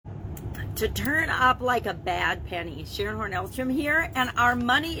To turn up like a bad penny. Sharon Horn-Elstrom here, and our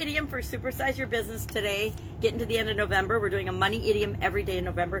money idiom for Supersize Your Business today, getting to the end of November, we're doing a money idiom every day in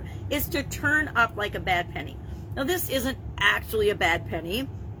November, is to turn up like a bad penny. Now this isn't actually a bad penny,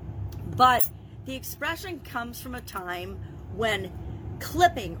 but the expression comes from a time when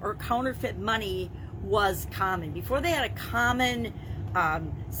clipping or counterfeit money was common. Before they had a common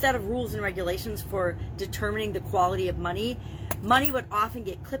set of rules and regulations for determining the quality of money, money would often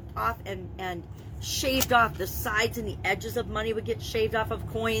get clipped off and shaved off. The sides and the edges of money would get shaved off of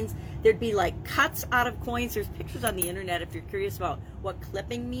coins. There'd be like cuts out of coins. There's pictures on the internet if you're curious about what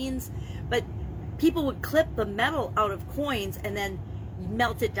clipping means. But people would clip the metal out of coins and then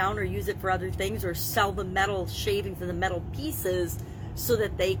melt it down or use it for other things, or sell the metal shavings and the metal pieces so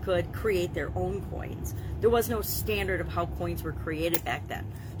that they could create their own coins. There was no standard of how coins were created back then,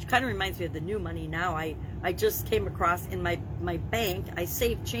 which kind of reminds me of the new money now. I just came across in my bank, I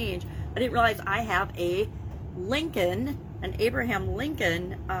saved change. I didn't realize I have a Lincoln, an Abraham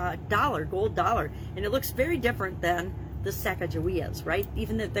Lincoln dollar, gold dollar, and it looks very different than the Sacagaweas, right?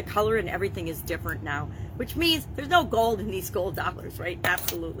 Even the color and everything is different now, which means there's no gold in these gold dollars, right?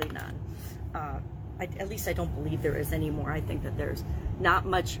 Absolutely none. At least I don't believe there is anymore. I think that there's not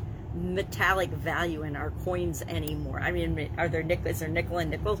much metallic value in our coins anymore. I mean, is there nickel and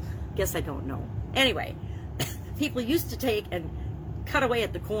nickels? Guess I don't know. Anyway, people used to take and cut away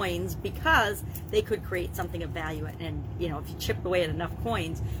at the coins because they could create something of value. And you know, if you chipped away at enough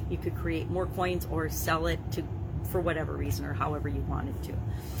coins, you could create more coins or sell it for whatever reason or however you wanted to.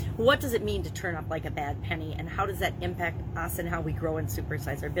 What does it mean to turn up like a bad penny, and how does that impact us and how we grow and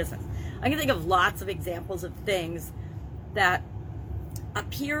supersize our business? I can think of lots of examples of things that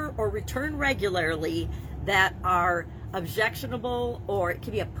appear or return regularly that are objectionable, or it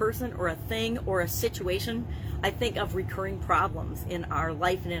could be a person or a thing or a situation. I think of recurring problems in our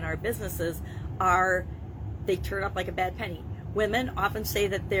life and in our businesses they turn up like a bad penny. Women often say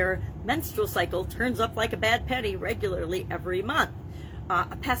that their menstrual cycle turns up like a bad penny regularly every month.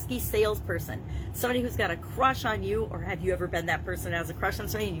 A pesky salesperson, somebody who's got a crush on you, or have you ever been that person that has a crush on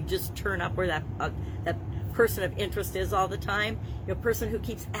somebody and you just turn up where that person of interest is all the time? A person who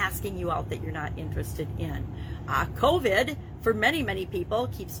keeps asking you out that you're not interested in. COVID, for many, many people,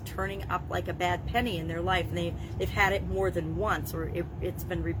 keeps turning up like a bad penny in their life, and they've had it more than once, or it's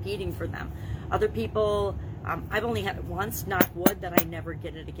been repeating for them. Other people, I've only had it once, knock wood, that I never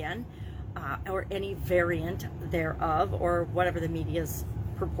get it again. Or any variant thereof, or whatever the media's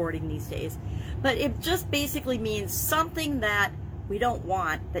purporting these days. But it just basically means something that we don't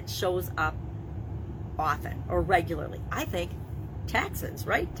want that shows up often or regularly. I think taxes,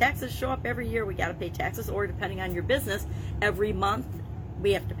 right? Taxes show up every year. We got to pay taxes, or depending on your business, every month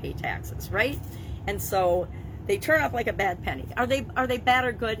we have to pay taxes, right? And so they turn up like a bad penny. Are they bad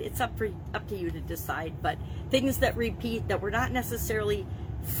or good? It's up to you to decide. But things that repeat that we're not necessarily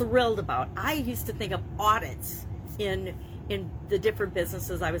thrilled about. I used to think of audits in the different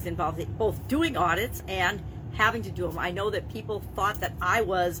businesses I was involved in, both doing audits and having to do them. I know that people thought that I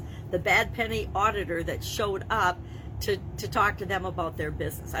was the bad penny auditor that showed up to talk to them about their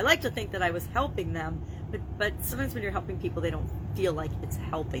business. I like to think that I was helping them, but sometimes when you're helping people, they don't feel like it's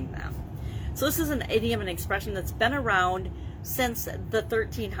helping them. So this is an idiom, an expression that's been around since the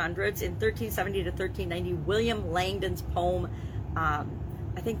 1300s. In 1370 to 1390, William Langdon's poem,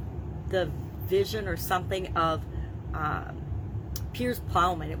 I think the vision or something of Piers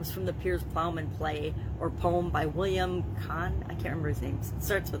Plowman. It was from the Piers Plowman play or poem by William Kahn. I can't remember his name. It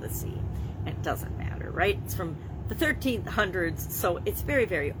starts with a C. It doesn't matter, right? It's from the 1300s, so it's very,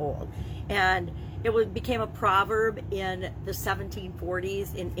 very old. And it became a proverb in the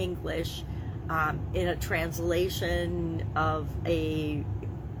 1740s in English, in a translation of a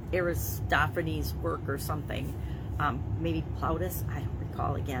Aristophanes work or something. Maybe Plautus, I don't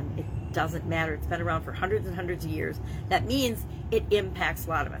recall again. It doesn't matter. It's been around for hundreds and hundreds of years. That means it impacts a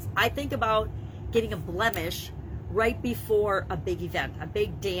lot of us. I think about getting a blemish right before a big event, a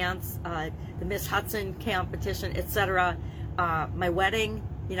big dance, the Miss Hudson competition, etc. My wedding,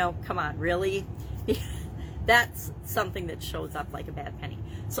 come on, really? That's something that shows up like a bad penny.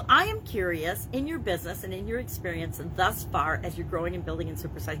 So I am curious, in your business and in your experience thus far as you're growing and building and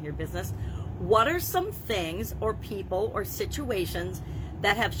supersizing your business, what are some things or people or situations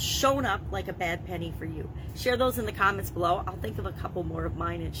that have shown up like a bad penny for you? Share those in the comments below. I'll think of a couple more of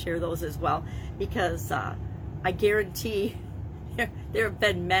mine and share those as well, because I guarantee there have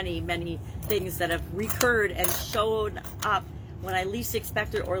been many, many things that have recurred and showed up when I least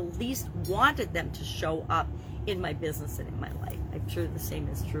expected or least wanted them to show up in my business and in my life. I'm sure the same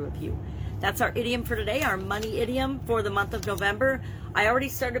is true of you. That's our idiom for today, our money idiom for the month of November. I already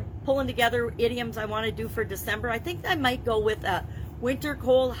started pulling together idioms I want to do for December. I think I might go with a winter,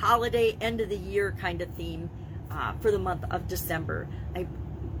 cold, holiday, end of the year kind of theme for the month of December.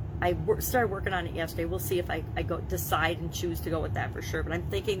 I started working on it yesterday. We'll see if I decide and choose to go with that for sure. But I'm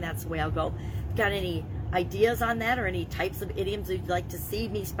thinking that's the way I'll go. Got any ideas on that or any types of idioms you'd like to see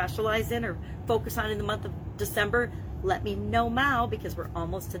me specialize in or focus on in the month of December? Let me know now, because we're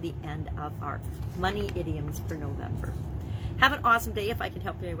almost to the end of our money idioms for November. Have an awesome day. If I can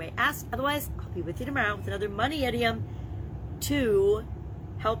help you in any way, ask. Otherwise, I'll be with you tomorrow with another money idiom to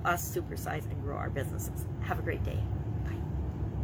help us supersize and grow our businesses. Have a great day.